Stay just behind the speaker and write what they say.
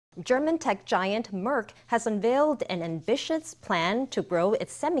German tech giant Merck has unveiled an ambitious plan to grow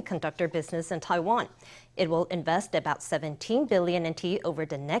its semiconductor business in Taiwan. It will invest about 17 billion NT over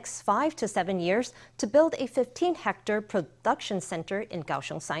the next 5 to 7 years to build a 15-hectare production center in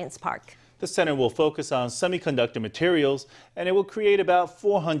Kaohsiung Science Park. The center will focus on semiconductor materials, and it will create about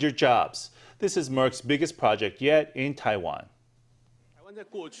 400 jobs. This is Merck's biggest project yet in Taiwan.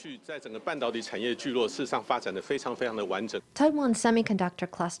 Taiwan's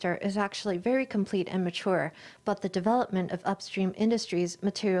semiconductor cluster is actually very complete and mature, but the development of upstream industries,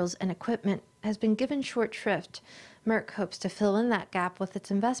 materials, and equipment has been given short shrift. Merck hopes to fill in that gap with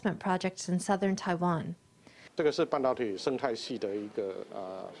its investment projects in southern Taiwan. This is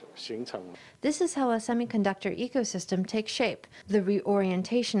how a semiconductor ecosystem takes shape. The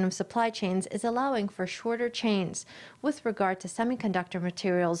reorientation of supply chains is allowing for shorter chains. With regard to semiconductor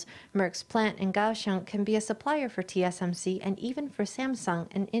materials, Merck's plant in Kaohsiung can be a supplier for TSMC and even for Samsung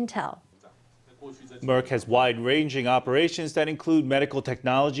and Intel. Merck has wide-ranging operations that include medical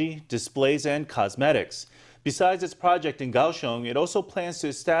technology, displays, and cosmetics. Besides its project in Kaohsiung, it also plans to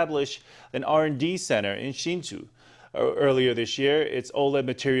establish an R&D center in Hsinchu. Earlier this year, its OLED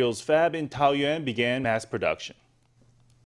materials fab in Taoyuan began mass production.